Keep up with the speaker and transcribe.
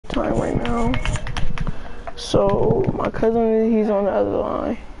time right now. So my cousin, he's on the other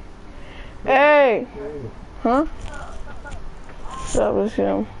line. Hey! Huh? That was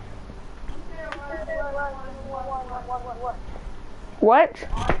him. What?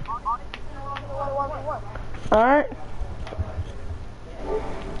 Alright.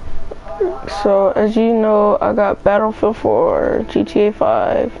 So as you know, I got Battlefield 4, GTA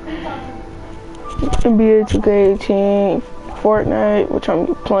 5, NBA 2K18, Fortnite, which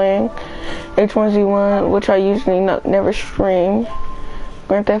I'm playing, H1Z1, which I usually never stream,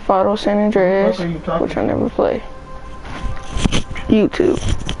 Grand Theft Auto San Andreas, which I never play, YouTube,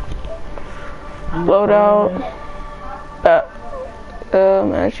 Loadout,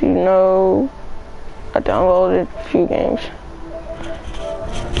 as you know, I downloaded a few games.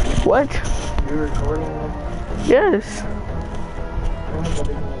 What? You're recording? Yes.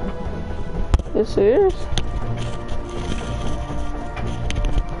 Yes, it is.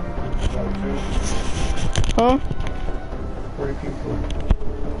 Huh? 40 people.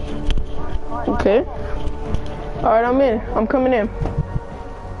 Okay. Alright, I'm in. I'm coming in.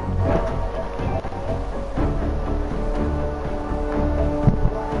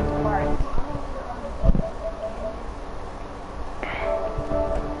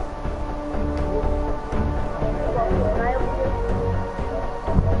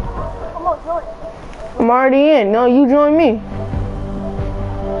 I'm already in. No, you join me.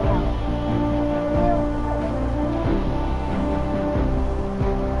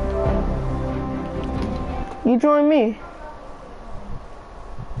 You join me.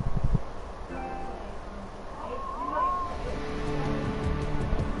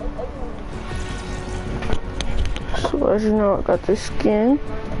 So as you know, I got this skin.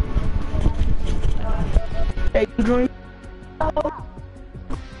 Hey, you join me?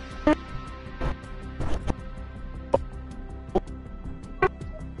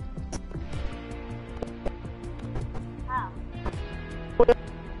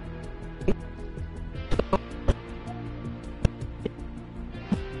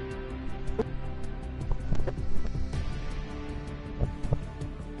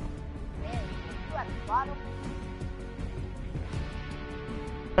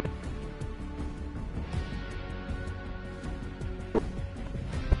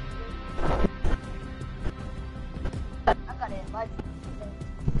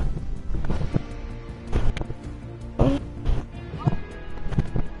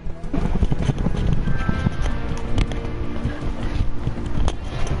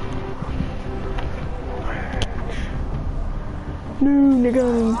 No, nigga.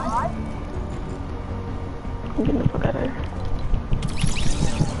 I'm getting the fuck out of here.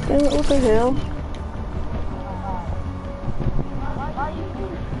 Damn it, what the hell?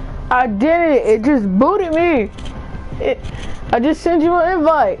 I did it. It just booted me. I just sent you an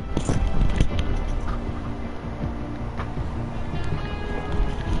invite.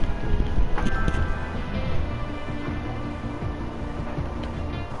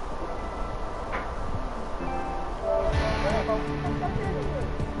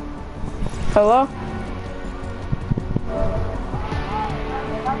 Hello?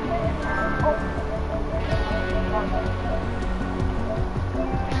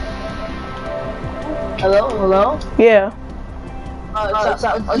 Hello? Yeah.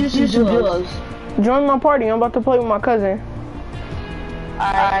 Just duos. Join my party. I'm about to play with my cousin.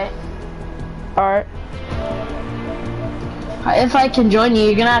 Alright. Alright. If I can join you,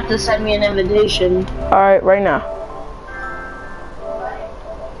 you're gonna have to send me an invitation. Alright, right now.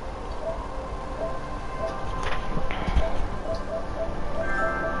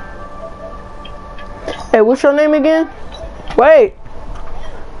 Hey, what's your name again? Wait.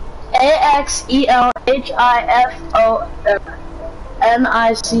 AXELHIFONICS.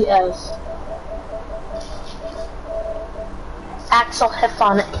 Axel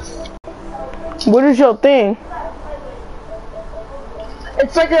Hifonics. What is your thing?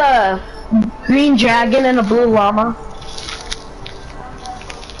 It's like a green dragon and a blue llama.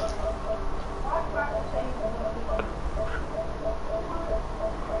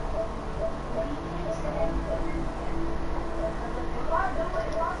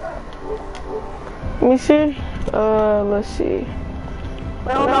 Let me see. Let's see.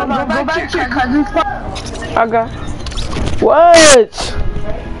 Go back to your cousin's spot. I got. What?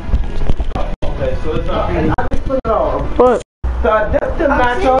 Okay, so it's not. I just put it on. What? So that's the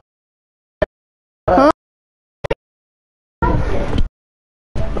match on. Huh?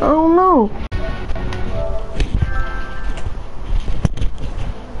 I don't know.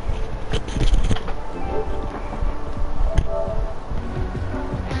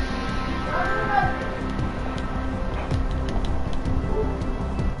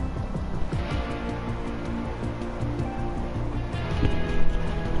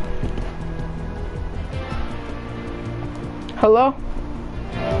 Hello?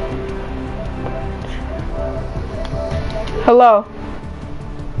 Hello?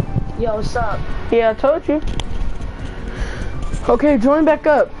 Yo, what's up? Yeah, I told you. Okay, join back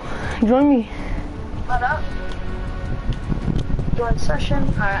up. Join me. What up? Join session.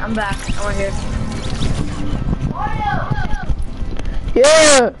 Alright, I'm back. I'm right here.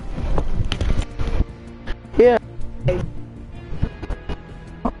 Yeah. Yeah.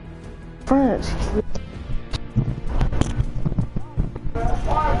 Friends.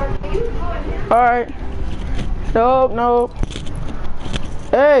 Alright. Nope, nope.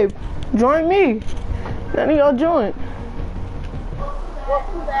 Hey, join me. None of y'all join.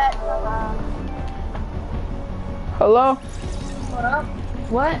 Hello? What up?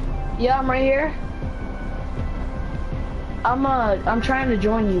 What? Yeah, I'm right here. I'm trying to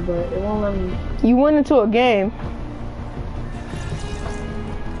join you, but it won't let me. You went into a game.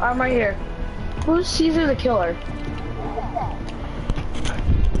 I'm right here. Who's Caesar the Killer?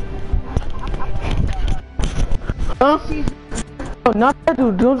 Huh? Oh, not that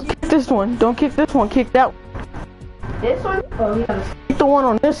dude. Don't kick this one. Don't kick this one. Kick that one. This one? Oh, yeah. Kick the one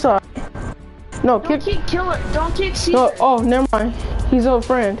on this side. No, Don't kick Killer. Don't kick Caesar. No, oh, never mind. He's a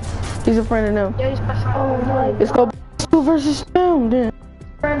friend. He's a friend of them. Yeah, he's my friend. Oh, my. Let's go 2 versus them then.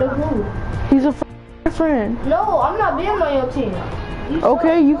 Friend of who? He's a friend. No, I'm not being on your team.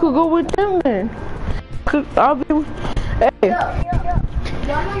 Okay, you could go with them then. I'll be with... Hey.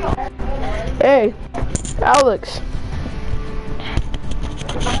 Hey, Alex.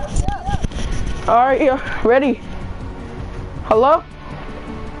 Alright, yeah, ready. Hello?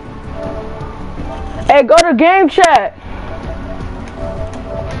 Hey, go to game chat.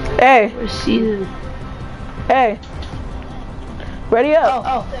 Hey. Caesar. Hey. Ready up.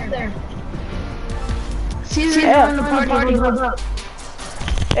 Oh, there. Caesar's Yeah. in the party.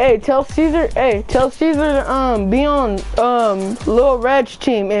 Hey, tell Caesar to be on Lil Reg's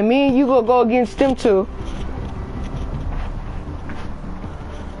team, and me and you go against them two.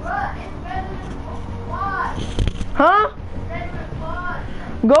 Huh?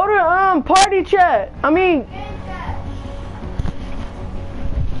 Go to party chat. I mean,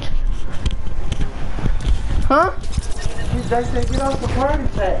 huh? They said get off the party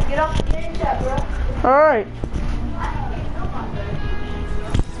chat. Get off the game chat, bro. All right.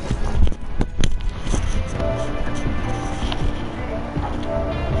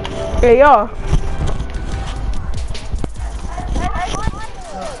 Hey y'all.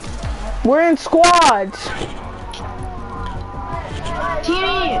 We're in squads.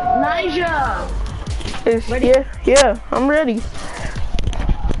 Team Nija. Yeah, I'm ready.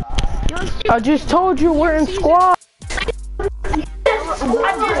 I just told you we're in squads. I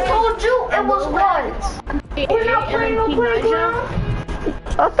just told you it was once. We're not playing no playground.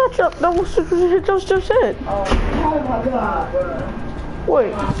 I thought that was just it. Oh my god, bro.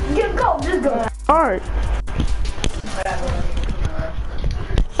 Wait. Just go. Alright.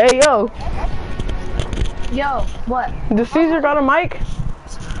 Hey, yo. Yo, what? Does Caesar got a mic?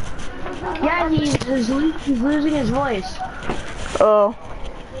 Yeah, he's losing his voice. Oh.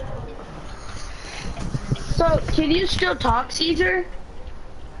 So, can you still talk, Caesar?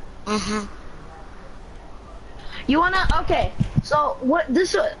 You wanna? Okay. So what?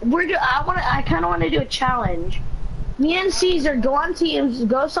 I kind of want to do a challenge. Me and Caesar go on teams,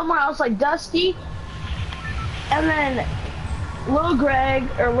 go somewhere else like Dusty, and then Lil Greg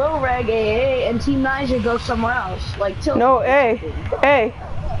or Lil Reg AA and Team Niger go somewhere else like Tilted. No, hey.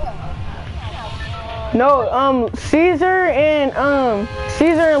 No, Caesar and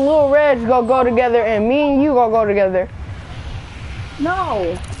Lil Reg go together, and me and you go together.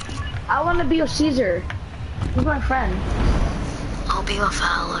 No, I want to be with Caesar. He's my friend. I'll be with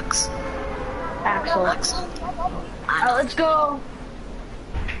Alex. Axel. Let's go.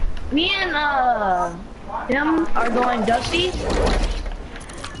 Me and him are going Dusty.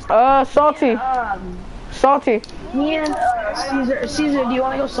 Salty. Salty. Me and Caesar, do you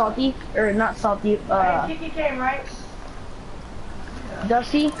want to go Salty or not Salty? came, right?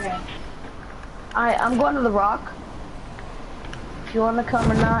 Dusty. I'm going to the Rock. If you want to come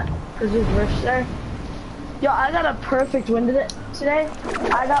or not, because there's rifts there. Yo, I got a perfect win today.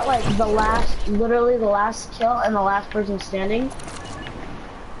 I got like literally the last kill and the last person standing.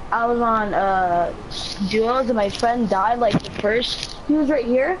 I was on duos and my friend died like the first. He was right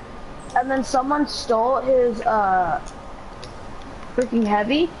here, and then someone stole his freaking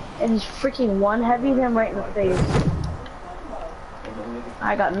heavy, and his freaking one heavied him right in the face.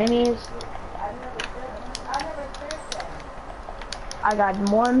 I got minis. I got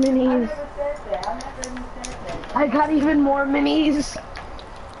more minis. I got even more minis.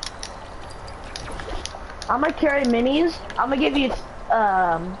 I'm gonna carry minis. I'm gonna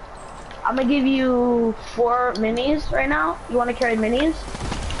give you 4 minis right now. You wanna carry minis?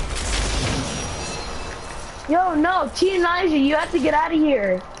 Yo, no, Team Niger, you have to get out of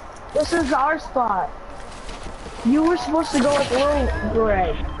here. This is our spot. You were supposed to go with Lil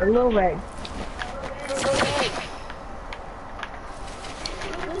Red, or Lil Red.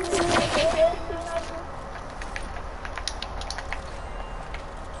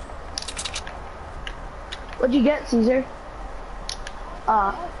 What'd you get, Caesar?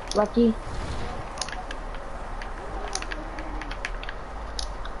 Lucky.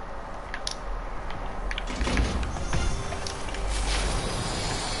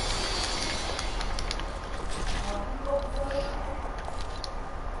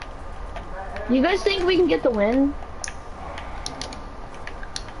 You guys think we can get the win?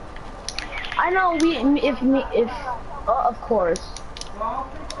 I know of course.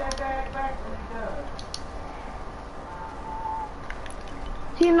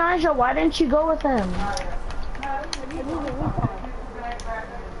 Team Nigel, why didn't you go with him?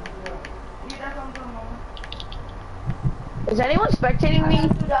 Is anyone spectating me?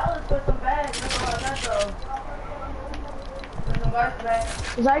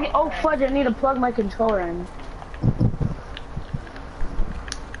 Oh fudge, I need to plug my controller in.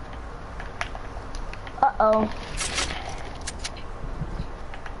 Uh-oh.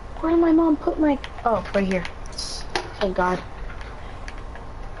 Where did my mom put my... Oh, right here. Thank God.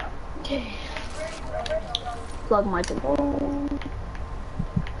 Okay. Plug my controller.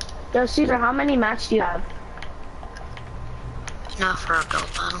 Yo, Caesar, how many mats do you have? Enough for a build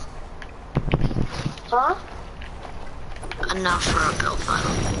battle. Huh? Enough for a build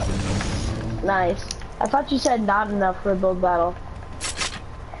battle. Nice. I thought you said not enough for a build battle.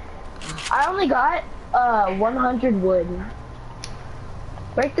 I only got 100 wood.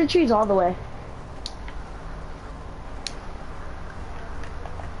 Break the trees all the way.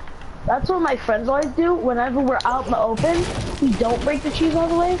 That's what my friends always do. Whenever we're out in the open, we don't break the trees all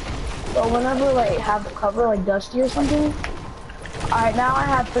the way. But whenever like have cover like Dusty or something. Alright, now I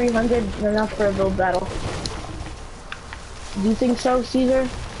have 300 enough for a build battle. Do you think so, Caesar?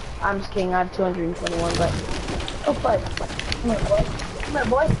 I'm just kidding, I have 221, but... Oh, but... Come here, boy. Come here,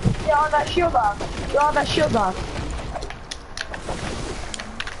 boy. Get all that shield off. Get all that shield off.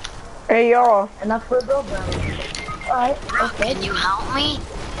 Hey, y'all. Enough for a build battle. Alright, okay. Can you help me?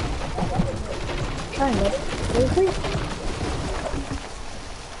 Try it. Seriously?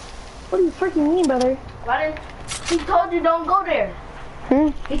 What do you freaking mean, brother? Why didn't... He told you don't go there.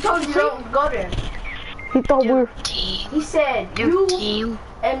 He told you don't go there. He thought we were... He said you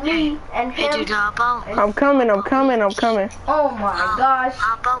and me and him. I'm coming. Oh my gosh.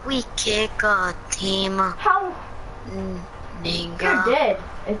 How about we kick a team? How? Nigga. You're dead.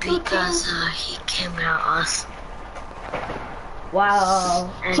 Because he came at us. Wow.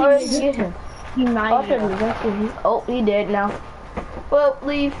 How did you get him? He Oh, he did now. Well,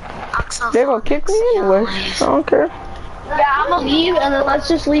 leave. They're gonna kick me anyway. I don't care. Yeah, I'm gonna leave and then let's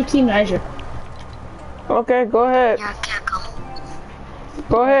just leave Team Niger. Okay, go ahead. Yeah, kick him.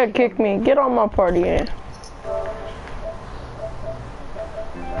 Go ahead, kick me. Get on my party in.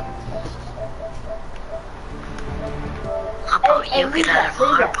 How about you get out of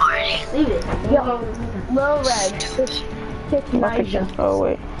our party? Leave it. Yo, Lil Red, just kick Niger. Oh,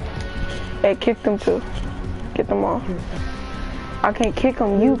 wait. Hey, kick them too. Get them off. I can't kick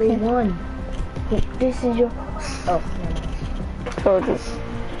them, you can. Won. This is your... Oh. So just...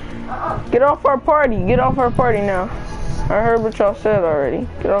 Get off our party. Get off our party now. I heard what y'all said already.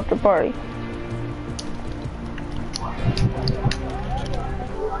 Get off the party.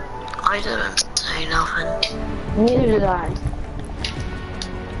 I didn't say nothing. Neither did I.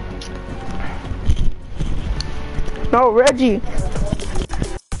 No, Reggie.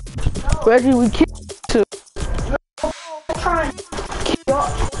 Reggie, we kicked too.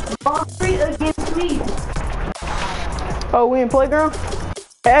 All three against me. Oh, we in playground?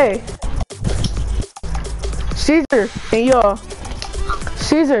 Hey. Caesar and y'all.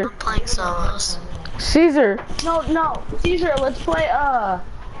 Caesar. I'm playing solos. Caesar. No. Caesar, let's play,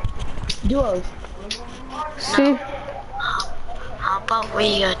 duos. See? How about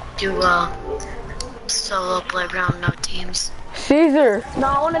we do a solo playground, no teams? Caesar. No,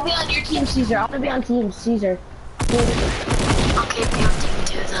 I want to be on your team, Caesar. I want to be on team, Caesar. Okay, be on team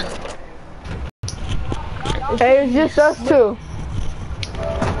 2 then. Hey, it's just us two.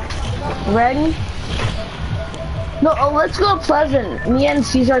 Ready? No, let's go Pleasant. Me and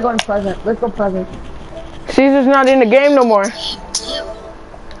Caesar are going Pleasant. Let's go Pleasant. Caesar's not in the game no more. Team 2.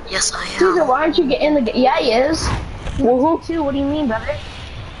 Yes, I am. Caesar, why aren't you getting in the game? Yeah, he is. Woohoo. Two, what do you mean, brother?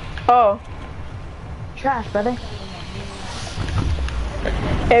 Oh. trash, brother.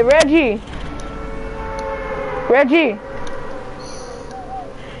 Hey, Reggie. Reggie.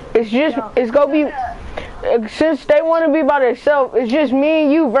 It's gonna be, since they want to be by themselves, it's just me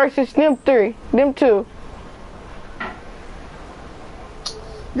and you versus them two.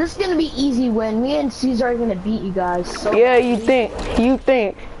 This is gonna be easy win. Me and Caesar are gonna beat you guys. So Yeah, you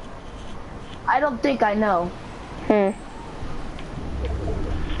think. I don't think I know.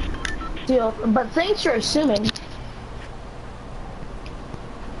 Deal, but thanks for assuming.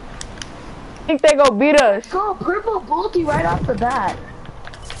 Think they gonna beat us. Go purple bolty right off the bat.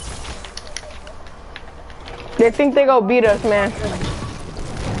 They think they gonna beat us, man.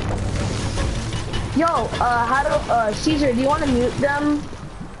 Yo, how do, Caesar, do you want to mute them?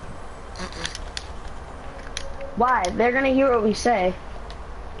 Why? They're gonna hear what we say.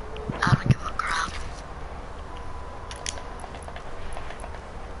 I don't give a crap.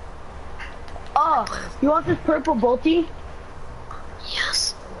 Oh, you want this purple bolty?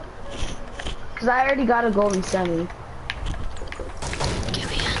 Yes. Cause I already got a golden semi. Give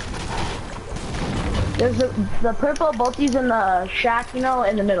me it. There's the purple bolties in the shack, you know,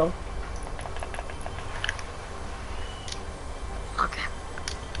 in the middle. Okay.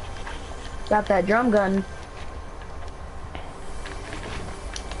 Got that drum gun.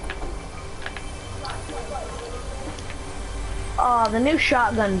 Oh, the new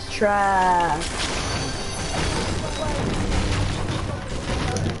shotgun's trash.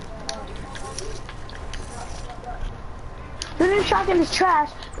 The new shotgun is trash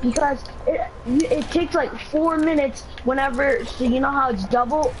because it takes like 4 minutes whenever, so you know how it's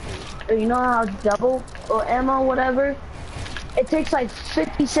double, or you know how it's double, or ammo, whatever. It takes like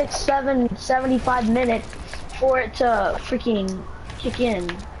 56, 75 minutes for it to freaking kick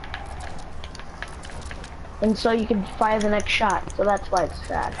in. And so you can fire the next shot, so that's why it's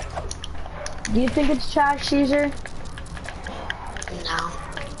trash. Do you think it's trash, Caesar? No,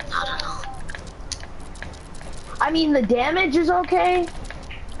 not at all. I mean, the damage is okay.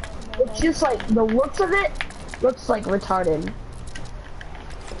 It's just like, the looks of it looks like retarded.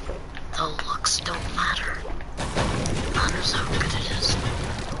 The looks don't matter. It matters how good it is.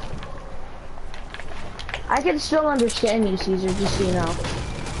 I can still understand you, Caesar, just so you know.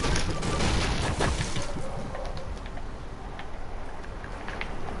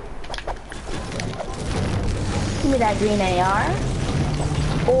 Give me that green AR.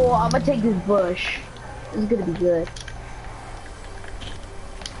 Oh, I'm gonna take this bush. This is gonna be good.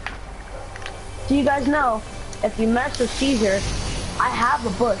 So you guys know, if you mess with Caesar, I have a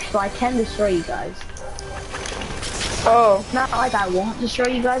bush, so I can destroy you guys. Oh. Not like I won't destroy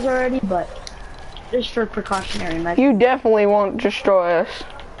you guys already, but just for precautionary measures. You definitely won't destroy us.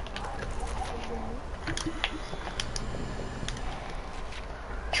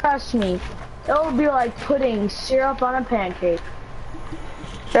 Trust me, it'll be like putting syrup on a pancake.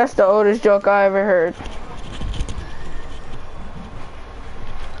 That's the oldest joke I ever heard.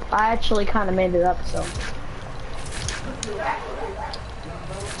 I actually kind of made it up, so.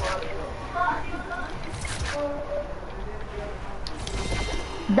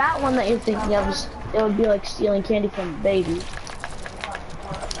 That one that you're thinking of, is, it would be like stealing candy from a baby.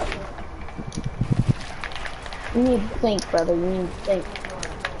 You need to think, brother, you need to think.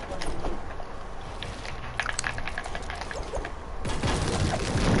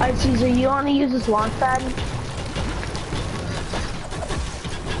 Alright, Caesar, you want to use this launch pad?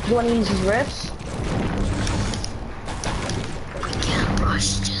 You want to use his riffs? We can't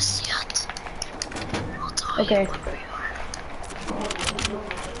rush just yet. I'll tell Okay. you when we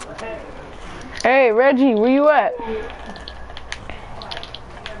are. Hey, Reggie, where you at?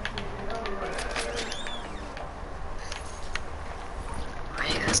 Where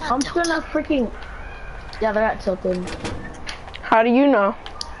you guys at, I'm Tilted? gonna freaking... Yeah, they're at Tilted. How do you know?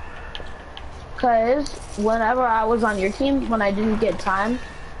 Cause whenever I was on your team, when I didn't get time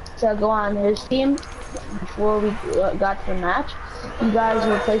to go on his team before we got to the match, you guys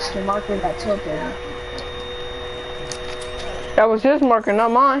replaced your marker that tilted. That was his marker,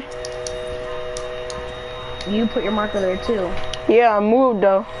 not mine. You put your marker there too. Yeah, I moved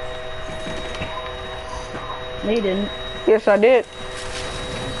though. No, you didn't. Yes, I did.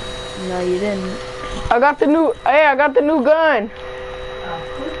 No, you didn't. I got the new gun.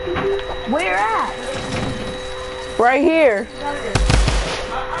 Where at? Right here.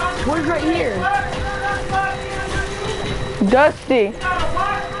 Where's right here? Dusty.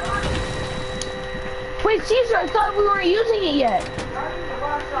 Wait, Caesar, I thought we weren't using it yet.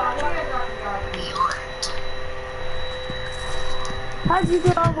 We aren't. How'd you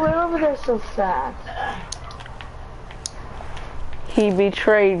get all the way over there so fast? He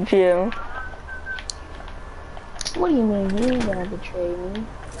betrayed you. What do you mean? He ain't gonna betray me.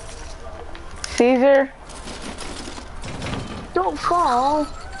 Caesar? Don't fall.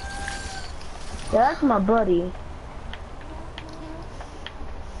 Yeah, that's my buddy.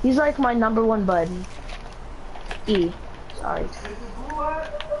 He's like my #1 buddy. E. Sorry.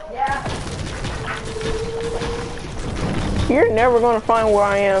 You're never gonna find where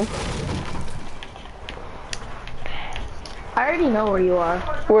I am. I already know where you are.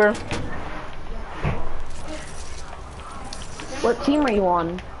 Where? What team are you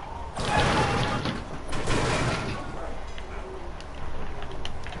on?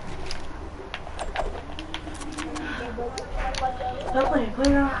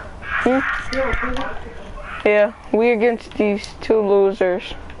 Hmm? Yeah, we against these two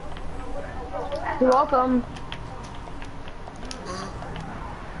losers. You're welcome.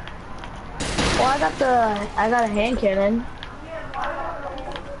 Well, I got a hand cannon.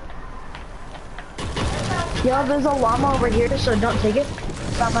 Yo, there's a llama over here, so don't take it.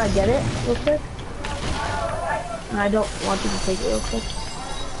 So I'm gonna get it real quick. I don't want you to take it real quick.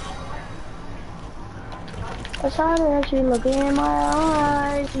 I saw that she looking in my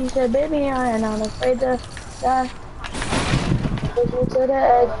eyes. She said, baby, I am not afraid to die. Push me to the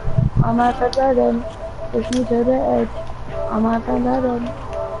edge. All my friends are dead. Push me to the edge. All my friends are dead.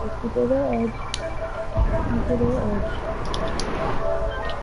 Push me to the edge. Push me to the edge.